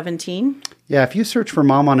 2017. Yeah, if you search for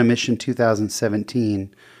Mom on a Mission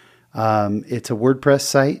 2017, it's a WordPress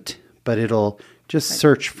site, but it'll just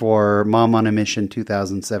search for Mom on a Mission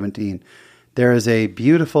 2017. There is a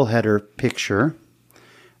beautiful header picture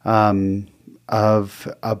of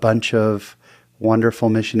a bunch of wonderful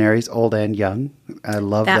missionaries, old and young. I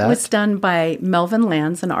love that. That was done by Melvin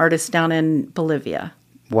Lands, an artist down in Bolivia.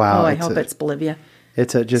 Wow. Oh, I hope it's Bolivia.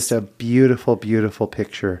 It's just a beautiful, beautiful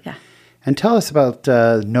picture. Yeah. And tell us about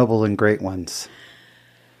Noble and Great Ones.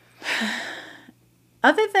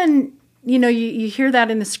 Other than, you hear that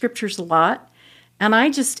in the scriptures a lot. And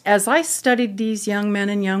as I studied these young men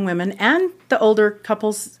and young women, and the older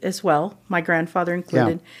couples as well, my grandfather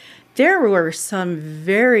included, there were some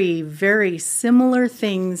very, very similar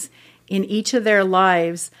things in each of their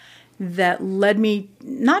lives that led me,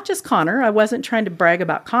 not just Connor, I wasn't trying to brag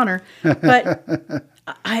about Connor, but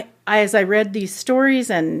as I read these stories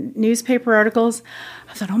and newspaper articles,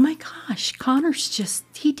 I thought, oh my gosh,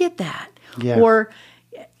 he did that. Yeah. Or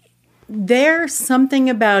there's something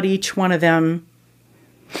about each one of them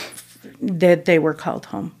that they were called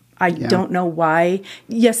home. I don't know why.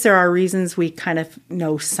 Yes, there are reasons we kind of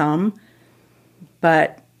know some,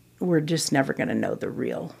 but we're just never going to know the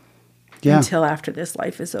real until after this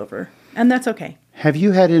life is over. And that's okay. Have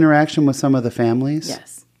you had interaction with some of the families?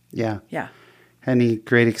 Yes. Yeah. Yeah. Any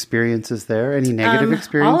great experiences there? Any negative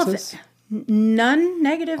experiences? All of it. None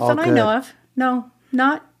negative that I know of. No.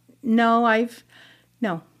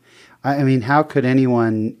 I mean, how could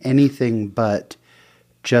anyone anything but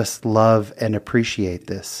just love and appreciate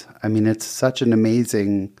this? I mean, it's such an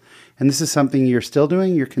amazing, and this is something you're still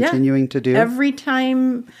doing, you're continuing to do? Every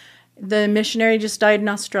time the missionary just died in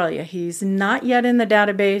Australia, he's not yet in the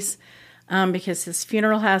database because his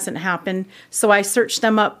funeral hasn't happened. So I searched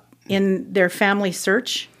them up in their family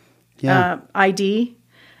search ID.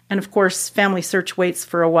 And of course, family search waits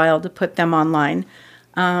for a while to put them online.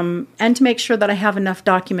 And to make sure that I have enough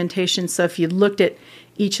documentation. So if you looked at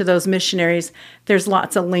each of those missionaries, there's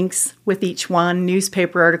lots of links with each one,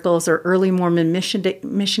 newspaper articles or early Mormon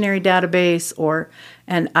missionary database,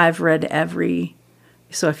 and I've read every.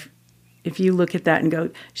 So if you look at that and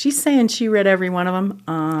go, she's saying she read every one of them.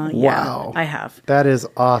 Wow. Yeah, I have. That is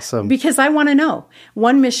awesome. Because I want to know.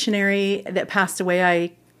 One missionary that passed away,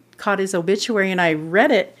 I caught his obituary and I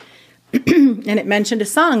read it. And it mentioned a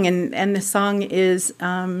song, and the song is,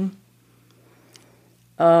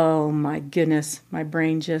 oh my goodness, my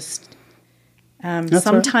brain just,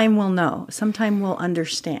 sometime we'll know, sometime we'll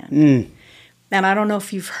understand. And I don't know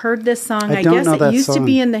if you've heard this song. I guess it used to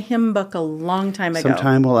be in the hymn book a long time ago.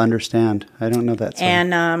 Sometime we'll understand. I don't know that song.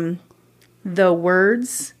 And the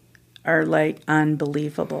words are like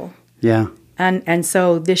unbelievable. Yeah. And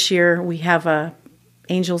so this year we have a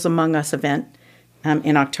Angels Among Us event.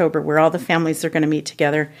 in October, where all the families are going to meet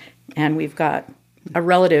together. And we've got a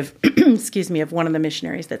relative, of one of the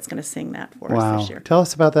missionaries that's going to sing that for us this year. Tell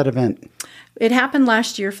us about that event. It happened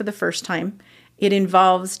last year for the first time. It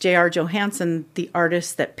involves J.R. Johansson, the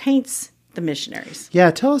artist that paints the missionaries.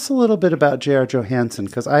 Yeah, tell us a little bit about J.R. Johansson,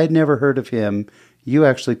 because I had never heard of him. You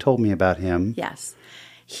actually told me about him. Yes.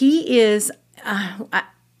 He is,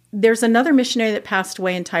 there's another missionary that passed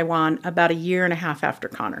away in Taiwan about a year and a half after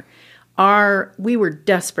Connor. We were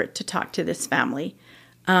desperate to talk to this family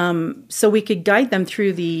so we could guide them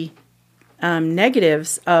through the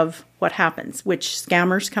negatives of what happens, which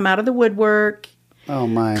scammers come out of the woodwork. Oh,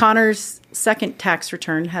 my. Connor's second tax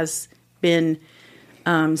return has been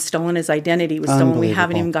stolen. His identity was stolen. We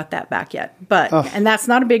haven't even got that back yet. And that's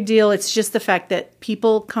not a big deal. It's just the fact that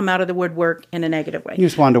people come out of the woodwork in a negative way. You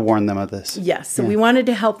just wanted to warn them of this. Yes. So we wanted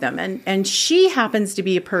to help them. And she happens to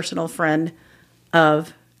be a personal friend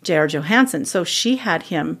of J.R. Johansson. So she had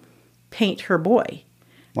him paint her boy.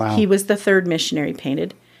 Wow. He was the third missionary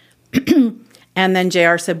painted. And then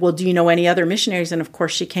J.R. said, well, do you know any other missionaries? And of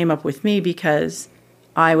course she came up with me because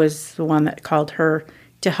I was the one that called her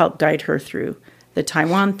to help guide her through the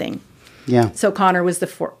Taiwan thing. Yeah. So Connor was the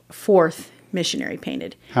fourth missionary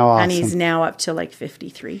painted. How awesome. And he's now up to like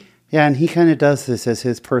 53. Yeah, and he kind of does this as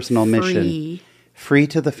his personal mission. Free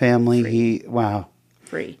to the family.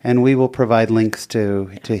 Free. And we will provide links to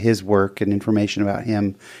his work and information about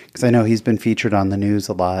him, because I know he's been featured on the news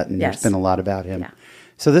a lot, and there's been a lot about him. Yeah.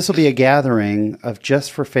 So this will be a gathering of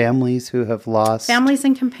just for families who have lost... Families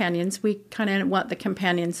and companions. We kind of want the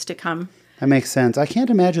companions to come. That makes sense. I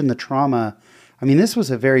can't imagine the trauma. I mean, this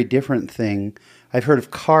was a very different thing. I've heard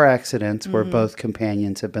of car accidents where both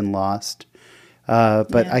companions have been lost.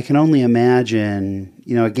 But I can only imagine,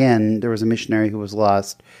 again, there was a missionary who was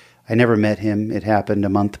lost. I never met him. It happened a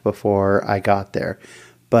month before I got there.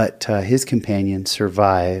 But his companion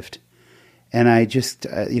survived. And I just,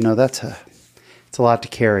 it's a lot to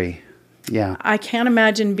carry. Yeah. I can't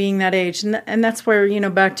imagine being that age. And that's where,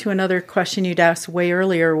 back to another question you'd asked way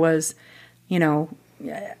earlier was,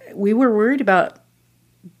 we were worried about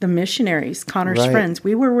the missionaries, Connor's friends.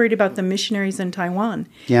 We were worried about the missionaries in Taiwan.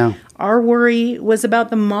 Yeah. Our worry was about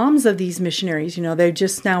the moms of these missionaries. they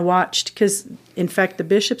just now watched, because, in fact, the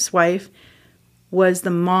bishop's wife was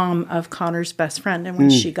the mom of Connor's best friend. And when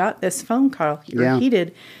she got this phone call, he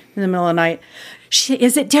did, in the middle of the night,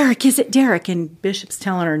 is it Derek? Is it Derek? And Bishop's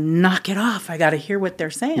telling her, knock it off. I got to hear what they're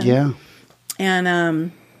saying. Yeah.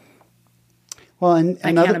 And, well, and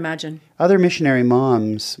I can't imagine. Other missionary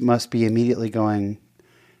moms must be immediately going,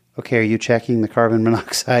 okay, are you checking the carbon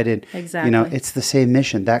monoxide? And, exactly. It's the same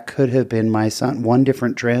mission. That could have been my son. One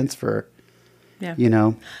different transfer. Yeah.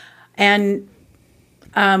 And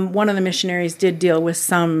one of the missionaries did deal with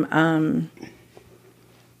some,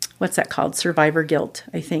 what's that called? Survivor guilt,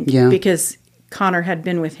 I think. Yeah. Because Connor had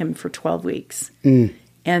been with him for 12 weeks. And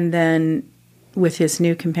then with his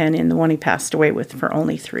new companion, the one he passed away with, for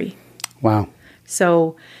only 3. Wow.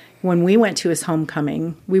 So when we went to his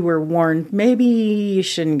homecoming, we were warned, maybe you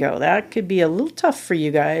shouldn't go. That could be a little tough for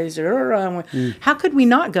you guys. How could we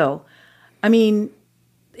not go? I mean,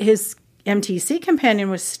 his MTC companion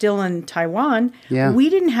was still in Taiwan. Yeah. We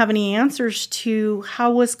didn't have any answers to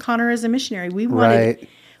how was Connor as a missionary. We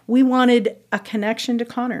wanted a connection to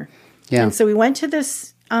Connor. Yeah. And so we went to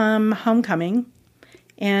this homecoming,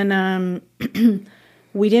 and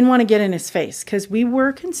we didn't want to get in his face because we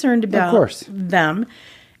were concerned about them.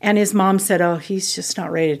 And his mom said, oh, he's just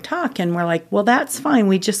not ready to talk. And we're like, well, that's fine.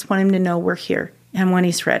 We just want him to know we're here and when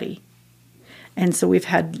he's ready. And so we've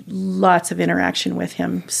had lots of interaction with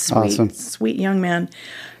him. Sweet young man.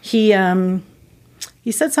 He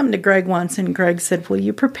said something to Greg once, and Greg said, well,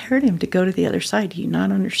 you prepared him to go to the other side. Do you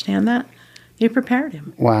not understand that? You prepared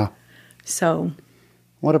him. Wow. So.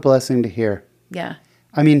 What a blessing to hear. Yeah.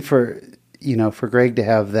 I mean, for Greg to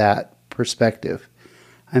have that perspective,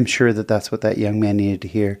 I'm sure that that's what that young man needed to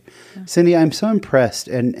hear. Yeah. Cindy, I'm so impressed.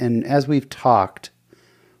 And as we've talked,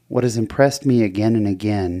 what has impressed me again and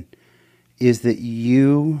again is that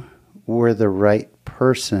you were the right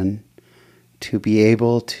person to be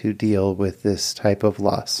able to deal with this type of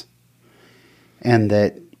loss. And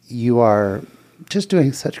that you are just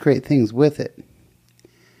doing such great things with it.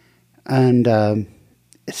 And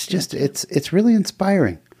it's just, it's really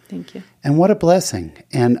inspiring. Thank you. And what a blessing.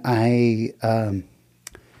 And I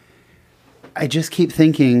just keep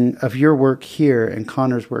thinking of your work here and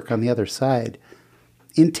Connor's work on the other side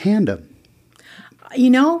in tandem.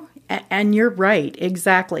 And you're right,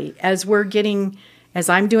 exactly. As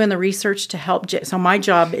I'm doing the research to help, so my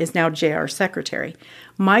job is now JR secretary.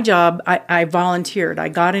 My job, I volunteered. I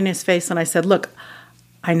got in his face and I said, look,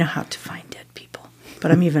 I know how to find dead people.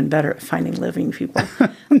 but I'm even better at finding living people.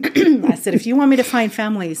 I said, if you want me to find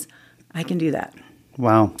families, I can do that.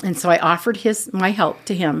 Wow. And so I offered my help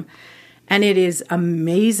to him. And it is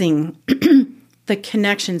amazing the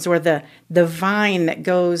connections, or the vine that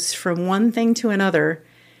goes from one thing to another.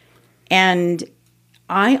 And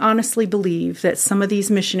I honestly believe that some of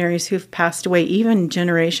these missionaries who've passed away, even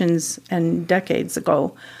generations and decades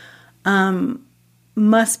ago,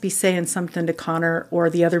 must be saying something to Connor or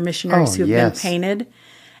the other missionaries who've been painted.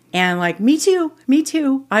 And like, me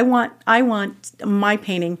too. I want my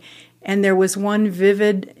painting. And there was one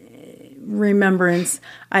vivid remembrance.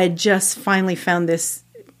 I had just finally found this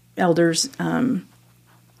elder's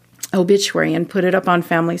obituary and put it up on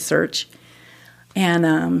Family Search.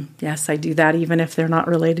 And yes, I do that even if they're not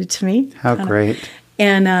related to me. How great.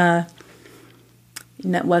 And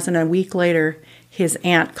it wasn't a week later, his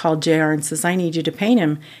aunt called JR and says, I need you to paint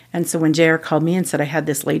him. And so when JR called me and said, I had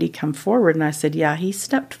this lady come forward, and I said, yeah, he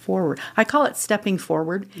stepped forward. I call it stepping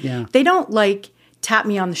forward. Yeah. They don't like tap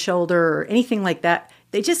me on the shoulder or anything like that.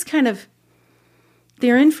 They just kind of,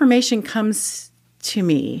 their information comes to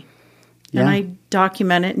me, and I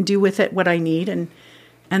document it and do with it what I need. And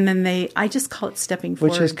then I just call it stepping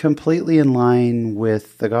forward. Which is completely in line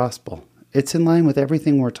with the gospel. It's in line with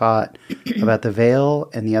everything we're taught about the veil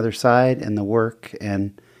and the other side and the work.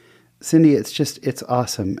 And Cindy, it's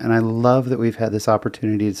awesome. And I love that we've had this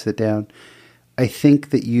opportunity to sit down. I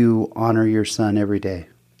think that you honor your son every day.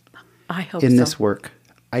 I hope in this work.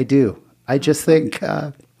 I do. I just think,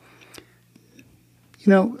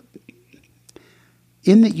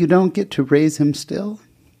 in that you don't get to raise him still,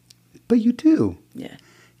 but you do. Yeah.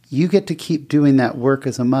 You get to keep doing that work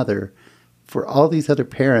as a mother for all these other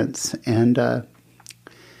parents, and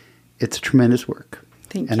it's tremendous work.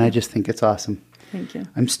 Thank you. And I just think it's awesome. Thank you.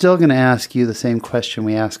 I'm still going to ask you the same question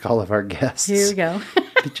we ask all of our guests. Here we go.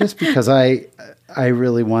 Just because I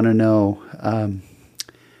really want to know,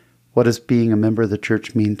 what does being a member of the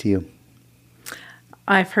church mean to you?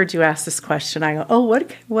 I've heard you ask this question. I go,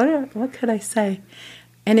 what could I say?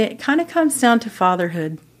 And it kind of comes down to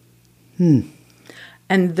fatherhood.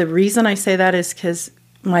 And the reason I say that is because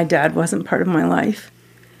my dad wasn't part of my life.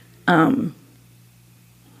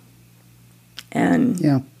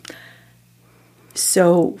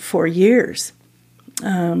 So for years,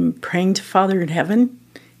 praying to Father in heaven,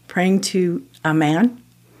 praying to a man,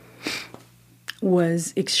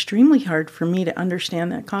 was extremely hard for me to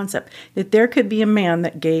understand that concept, that there could be a man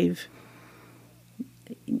that gave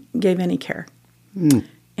any care.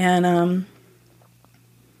 And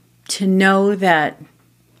to know that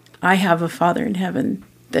I have a Father in heaven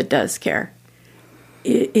that does care,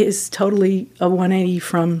 it is totally a 180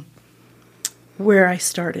 from where I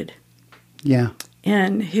started. Yeah.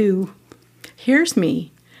 And who hears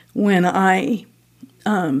me when I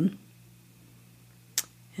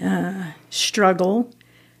struggle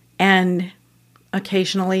and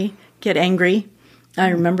occasionally get angry. I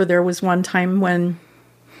remember there was one time when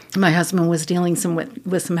my husband was dealing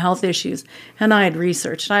with some health issues, and I had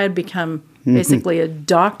researched. I had become basically a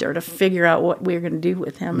doctor to figure out what we were going to do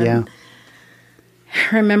with him. Yeah. And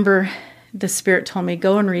I remember the Spirit told me,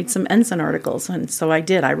 go and read some Ensign articles. And so I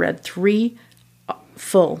did. I read 3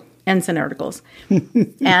 full Ensign articles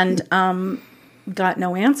and got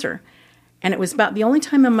no answer. And it was about the only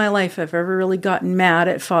time in my life I've ever really gotten mad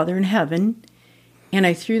at Father in heaven. And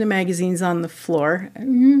I threw the magazines on the floor.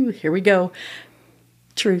 Here we go.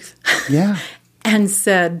 Truth. Yeah. And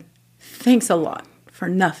said, thanks a lot for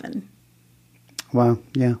nothing. Wow.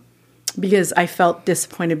 Yeah. Because I felt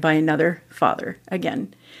disappointed by another father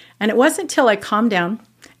again. And it wasn't till I calmed down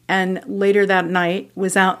and later that night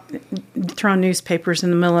was out throwing newspapers in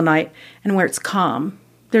the middle of the night, and where it's calm.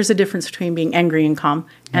 There's a difference between being angry and calm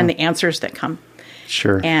and the answers that come.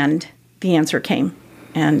 Sure. And the answer came.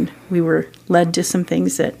 And we were led to some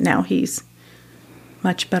things that now he's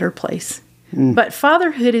much better place. But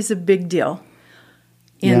fatherhood is a big deal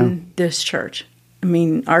in this church. I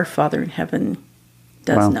mean, our Father in heaven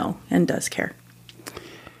does know and does care.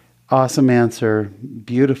 Awesome answer.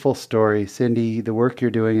 Beautiful story. Cindy, the work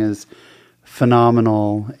you're doing is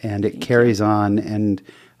phenomenal, and it carries on. And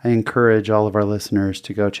I encourage all of our listeners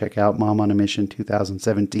to go check out Mom on a Mission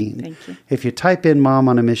 2017. Thank you. If you type in Mom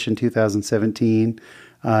on a Mission 2017,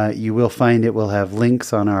 you will find it will have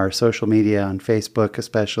links on our social media, on Facebook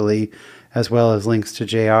especially, as well as links to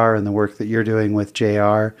JR and the work that you're doing with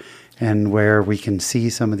JR, and where we can see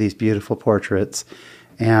some of these beautiful portraits.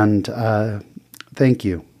 And thank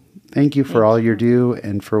you. Thank you for all you do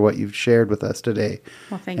and for what you've shared with us today.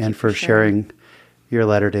 Well, thank you and for sharing your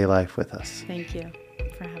latter-day life with us. Thank you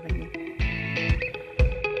for having me.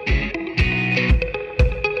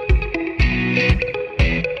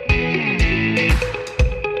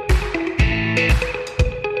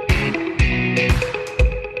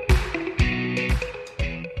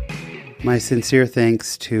 My sincere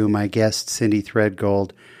thanks to my guest, Cindy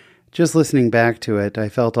Threadgold. Just listening back to it, I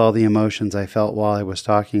felt all the emotions I felt while I was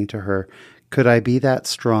talking to her. Could I be that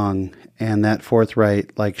strong and that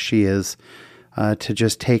forthright like she is, to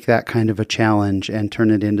just take that kind of a challenge and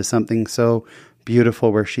turn it into something so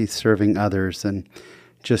beautiful where she's serving others? And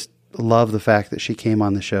just love the fact that she came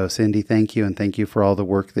on the show. Cindy, thank you, and thank you for all the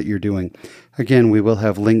work that you're doing. Again, we will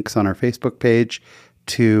have links on our Facebook page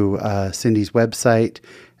to Cindy's website,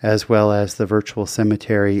 as well as the virtual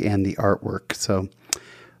cemetery and the artwork. So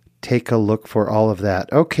take a look for all of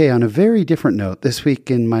that. Okay, on a very different note, this week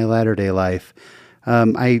in my latter-day life,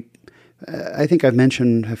 I think I've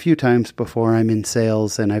mentioned a few times before, I'm in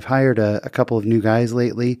sales, and I've hired a couple of new guys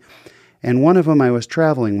lately. And one of them, I was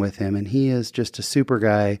traveling with him, and he is just a super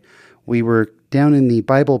guy. We were down in the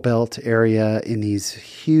Bible Belt area in these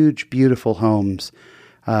huge, beautiful homes.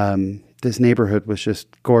 This neighborhood was just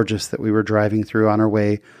gorgeous that we were driving through on our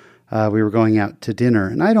way. We were going out to dinner,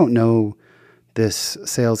 and I don't know this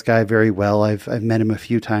sales guy very well. I've met him a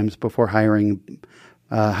few times before hiring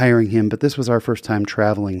him, but this was our first time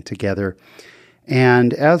traveling together.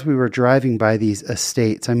 And as we were driving by these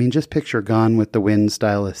estates, I mean, just picture Gone with the Wind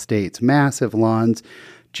style estates, massive lawns,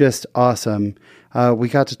 just awesome. We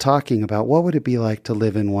got to talking about what would it be like to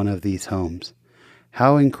live in one of these homes.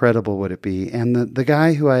 How incredible would it be? And the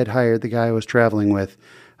guy who I had hired, the guy I was traveling with,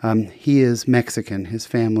 he is Mexican. His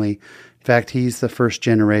family, in fact, he's the first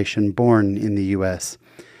generation born in the U.S.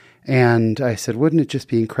 And I said, wouldn't it just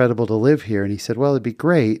be incredible to live here? And he said, well, it'd be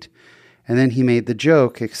great. And then he made the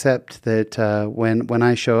joke, except that when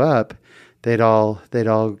I show up, they'd all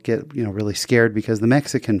get really scared because the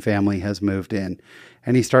Mexican family has moved in.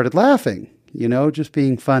 And he started laughing, just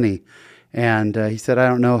being funny. And he said, I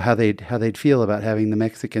don't know how they'd feel about having the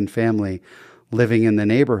Mexican family living in the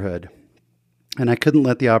neighborhood. And I couldn't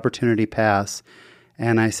let the opportunity pass.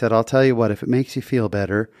 And I said, I'll tell you what, if it makes you feel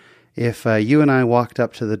better, if you and I walked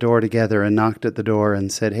up to the door together and knocked at the door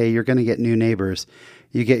and said, hey, you're going to get new neighbors,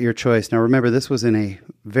 you get your choice. Now remember, this was in a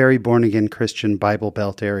very born-again Christian Bible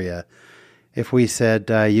Belt area. If we said,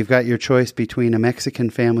 you've got your choice between a Mexican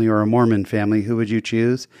family or a Mormon family, who would you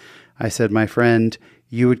choose? I said, my friend,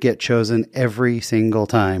 you would get chosen every single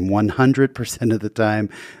time. 100% of the time,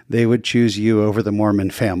 they would choose you over the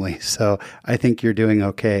Mormon family. So I think you're doing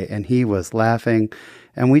okay. And he was laughing,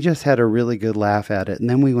 and we just had a really good laugh at it. And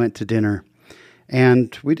then we went to dinner,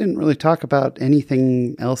 and we didn't really talk about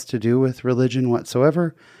anything else to do with religion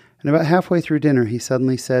whatsoever. And about halfway through dinner, he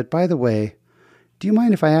suddenly said, by the way, do you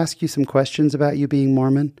mind if I ask you some questions about you being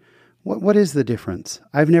Mormon? What is the difference?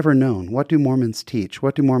 I've never known. What do Mormons teach?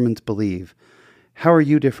 What do Mormons believe? How are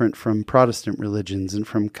you different from Protestant religions and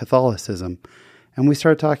from Catholicism? And we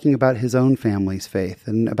started talking about his own family's faith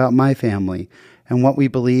and about my family and what we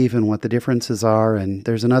believe and what the differences are. And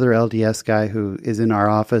there's another LDS guy who is in our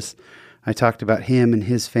office. I talked about him and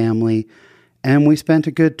his family. And we spent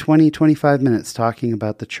a good 20-25 minutes talking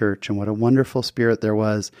about the church and what a wonderful spirit there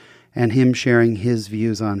was, and him sharing his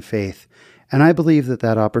views on faith. And I believe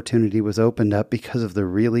that opportunity was opened up because of the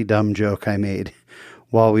really dumb joke I made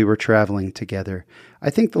while we were traveling together. I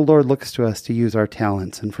think the Lord looks to us to use our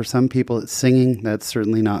talents. And for some people, it's singing. That's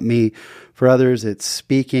certainly not me. For others, it's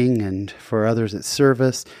speaking. And for others, it's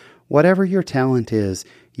service. Whatever your talent is,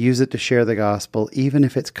 use it to share the gospel, even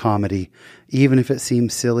if it's comedy, even if it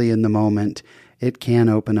seems silly in the moment. It can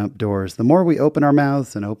open up doors. The more we open our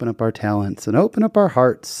mouths and open up our talents and open up our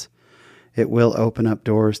hearts, it will open up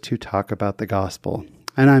doors to talk about the gospel.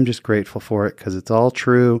 And I'm just grateful for it because it's all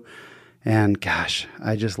true. And gosh,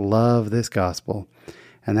 I just love this gospel.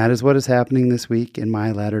 And that is what is happening this week in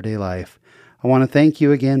my latter-day life. I want to thank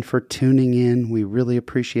you again for tuning in. We really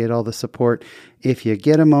appreciate all the support. If you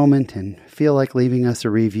get a moment and feel like leaving us a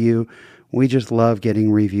review, we just love getting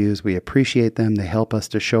reviews. We appreciate them. They help us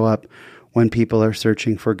to show up when people are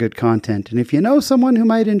searching for good content. And if you know someone who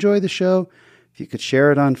might enjoy the show, if you could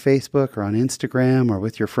share it on Facebook or on Instagram or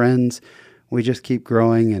with your friends, we just keep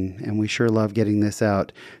growing, and we sure love getting this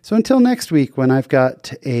out. So until next week, when I've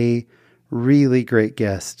got a really great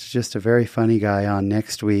guest, just a very funny guy on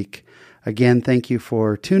next week. Again, thank you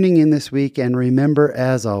for tuning in this week. And remember,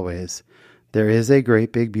 as always, there is a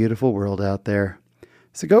great, big, beautiful world out there.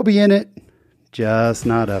 So go be in it, just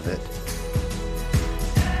not of it.